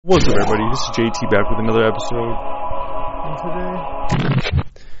What's up, everybody? This is JT back with another episode. And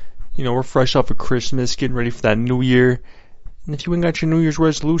today, we're fresh off of Christmas, getting ready for that New Year. And if you ain't got your New Year's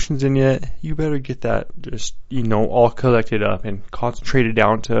resolutions in yet, you better get that just, all collected up and concentrated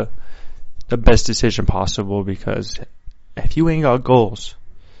down to the best decision possible. Because if you ain't got goals,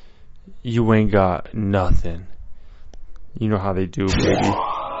 you ain't got nothing. You know how they do, baby.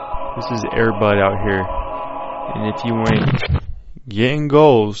 This is Air Bud out here. And if you ain't getting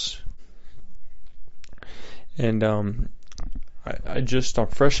goals, and I'm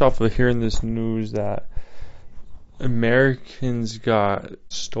fresh off of hearing this news that Americans got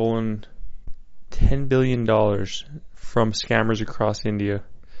stolen $10 billion from scammers across India.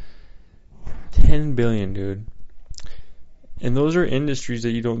 10 billion, dude. And those are industries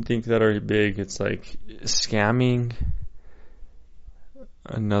that you don't think that are big. It's like scamming.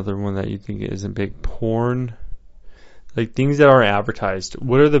 Another one that you think isn't big, porn. Like things that aren't advertised.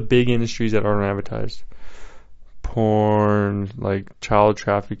 What are the big industries that aren't advertised? Porn, like child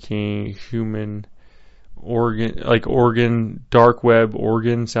trafficking, organ, dark web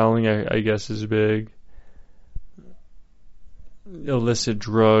organ selling, I guess is big. Illicit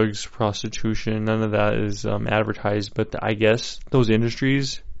drugs, prostitution, none of that is advertised, but I guess those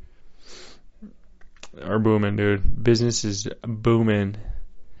industries are booming, dude. Business is booming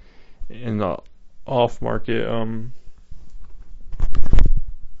in the off market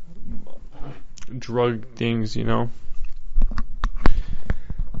drug things,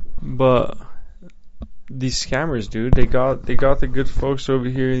 but these scammers, dude, they got the good folks over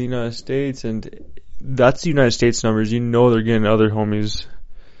here in the United States, and that's the United States numbers. They're getting other homies.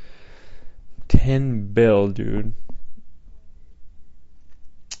 10 bill, dude.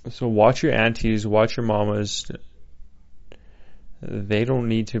 So watch your aunties, watch your mamas. They don't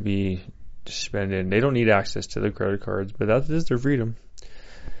need to be spending. They don't need access to the credit cards, but that is their freedom.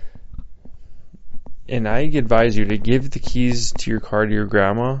 And I advise you to give the keys to your car to your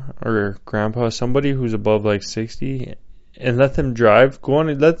grandma or grandpa, somebody who's above like 60, and let them drive.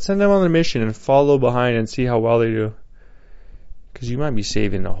 Send them on a mission and follow behind and see how well they do. Because you might be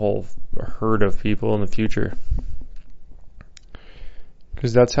saving a whole herd of people in the future.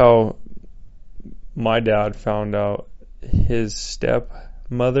 Because that's how my dad found out his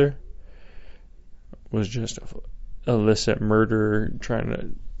stepmother was just an illicit murderer trying to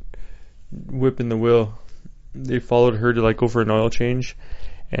whipping the wheel. They followed her to go for an oil change,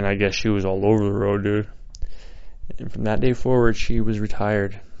 and I guess she was all over the road, dude. And from that day forward, she was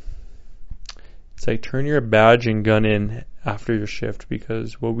retired. It's like, turn your badge and gun in after your shift,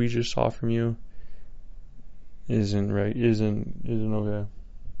 because what we just saw from you isn't right. Isn't okay.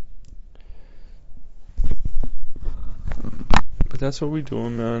 But that's what we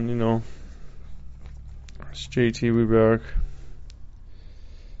doing, man. It's JT, we back.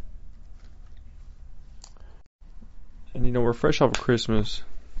 And we're fresh off of Christmas,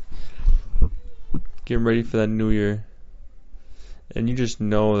 getting ready for that New Year. And you just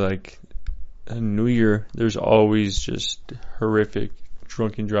know, a New Year, there's always just horrific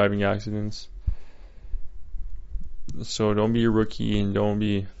drunken driving accidents. So don't be a rookie and don't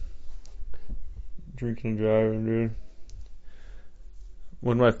be drinking and driving, dude.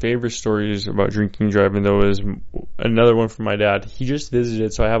 One of my favorite stories about drinking and driving, though, is another one from my dad. He just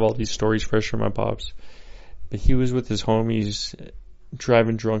visited, so I have all these stories fresh from my pops. But he was with his homies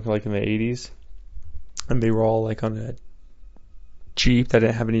driving drunk in the 80s. And they were all on a Jeep that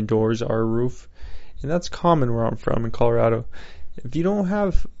didn't have any doors or a roof. And that's common where I'm from in Colorado. If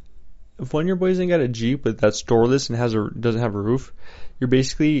one of your boys ain't got a Jeep that's doorless and doesn't have a roof, you're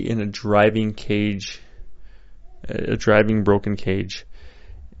basically in a driving cage, a driving broken cage.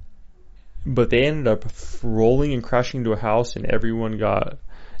 But they ended up rolling and crashing into a house, and everyone got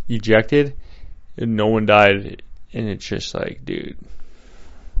ejected. And no one died, and it's just dude,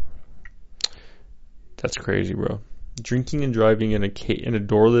 that's crazy, bro. Drinking and driving in a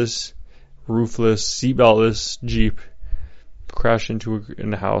doorless, roofless, seatbeltless Jeep, crash into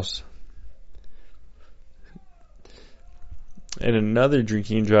in a house. And another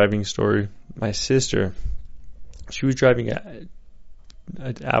drinking and driving story. My sister, she was driving an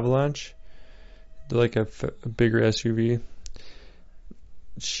Avalanche, a bigger SUV.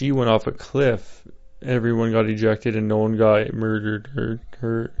 She went off a cliff. Everyone got ejected and no one got murdered or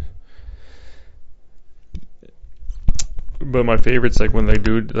hurt. But my favorite's when they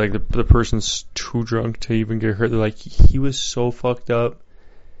do the person's too drunk to even get hurt. They're he was so fucked up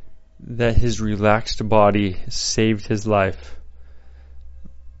that his relaxed body saved his life.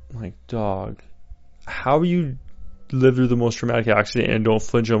 Dog, how you live through the most traumatic accident and don't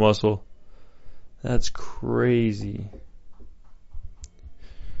flinch a muscle? That's crazy.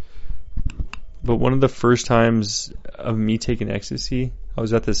 But one of the first times of me taking ecstasy, I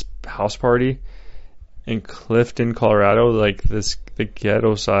was at this house party in Clifton, Colorado, like the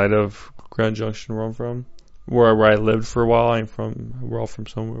ghetto side of Grand Junction where I'm from, where I lived for a while. We're all from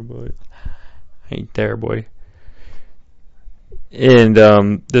somewhere, but I ain't there, boy. And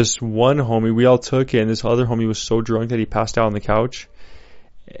this one homie, we all took it, and this other homie was so drunk that he passed out on the couch.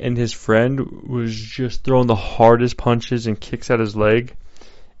 And his friend was just throwing the hardest punches and kicks at his leg.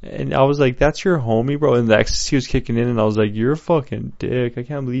 And I was like, that's your homie, bro. And the ecstasy was kicking in, and I was like, you're a fucking dick. I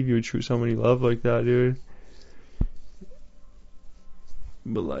can't believe you would shoot somebody you love like that, dude.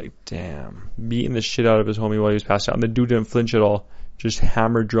 But like, damn. Beating the shit out of his homie while he was passed out. And the dude didn't flinch at all. Just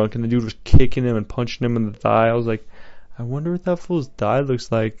hammered drunk. And the dude was kicking him and punching him in the thigh. I was like, I wonder what that fool's thigh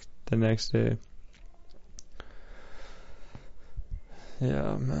looks like the next day.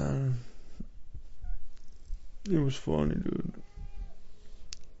 Yeah, man. It was funny, dude.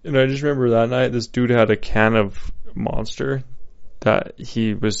 And I just remember that night, this dude had a can of Monster that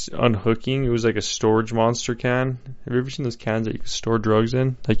he was unhooking. It was like a storage Monster can. Have you ever seen those cans that you can store drugs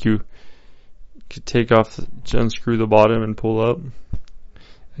in? Like you could take off, unscrew the bottom and pull up.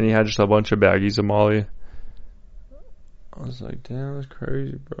 And he had just a bunch of baggies of Molly. I was like, damn, that's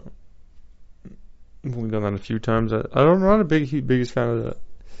crazy, bro. I've only done that a few times. I'm not a biggest fan of that.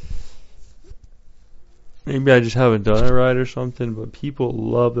 Maybe I just haven't done it right or something, but people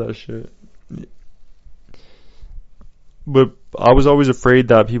love that shit. But I was always afraid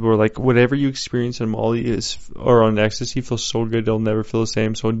that people were like, whatever you experience in Molly or on ecstasy feels so good, it'll never feel the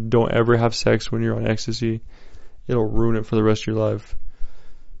same. So don't ever have sex when you're on ecstasy. It'll ruin it for the rest of your life.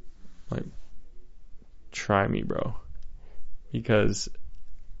 Like, try me, bro. Because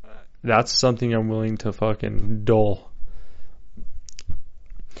that's something I'm willing to fucking dull.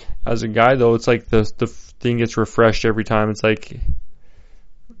 As a guy, though, it's like the thing gets refreshed every time. It's like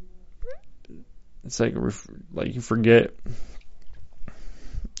you forget,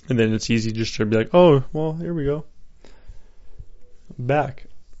 and then it's easy just to be like, oh, well, here we go, back.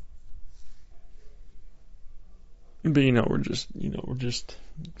 But we're just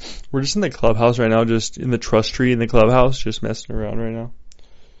in the clubhouse right now, just in the trust tree in the clubhouse, just messing around right now.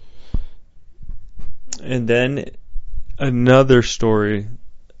 And then another story,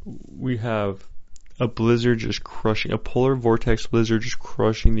 we have a polar vortex blizzard just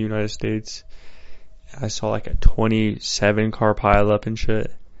crushing the United States. I saw like a 27 car pile up and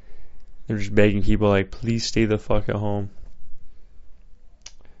shit. They're just begging people like, please stay the fuck at home.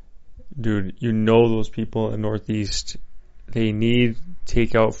 Dude, those people in the Northeast, they need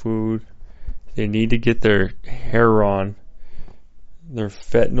takeout food. They need to get their hair on. Their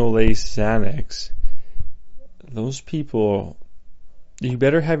fentanyl-laced Xanax. Those people, you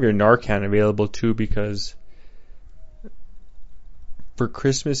better have your Narcan available too, because for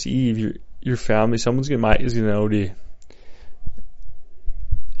Christmas Eve, your family, someone's is gonna OD.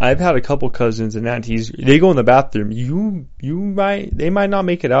 I've had a couple cousins and aunties, they go in the bathroom. They might not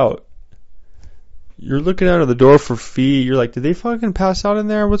make it out. You're looking out of the door for feet. You're like, did they fucking pass out in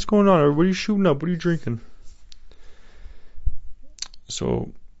there? What's going on? Or what are you shooting up? What are you drinking?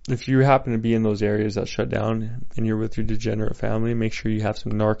 So if you happen to be in those areas that shut down and you're with your degenerate family, make sure you have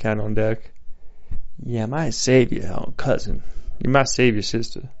some Narcan on deck. Yeah, it might save you, cousin. You might save your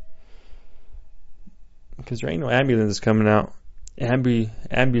sister. Because there ain't no ambulances coming out.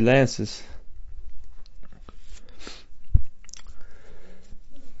 Ambulances.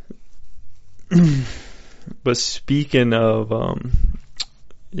 But speaking of,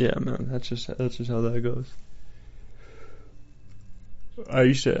 yeah, man, that's just how that goes. I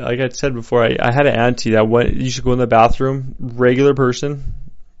used to, like I said before, I had an auntie that used to go in the bathroom, regular person,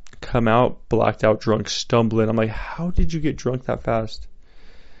 come out, blacked out, drunk, stumbling. I'm like, how did you get drunk that fast?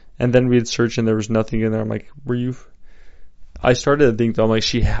 And then we'd search and there was nothing in there. I'm like, I started to think, though, I'm like,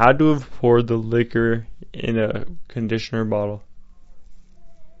 she had to have poured the liquor in a conditioner bottle.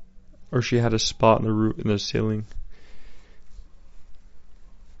 Or she had a spot in the ceiling.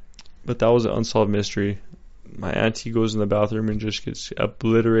 But that was an unsolved mystery. My auntie goes in the bathroom and just gets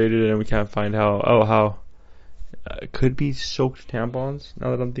obliterated, and we can't find how. Oh, how? It could be soaked tampons,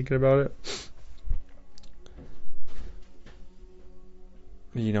 now that I'm thinking about it.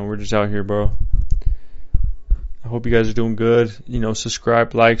 We're just out here, bro. I hope you guys are doing good.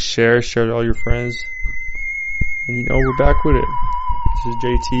 Subscribe, like, share to all your friends. And we're back with it. This is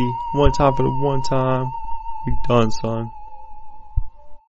JT. One time for the one time. We done, son.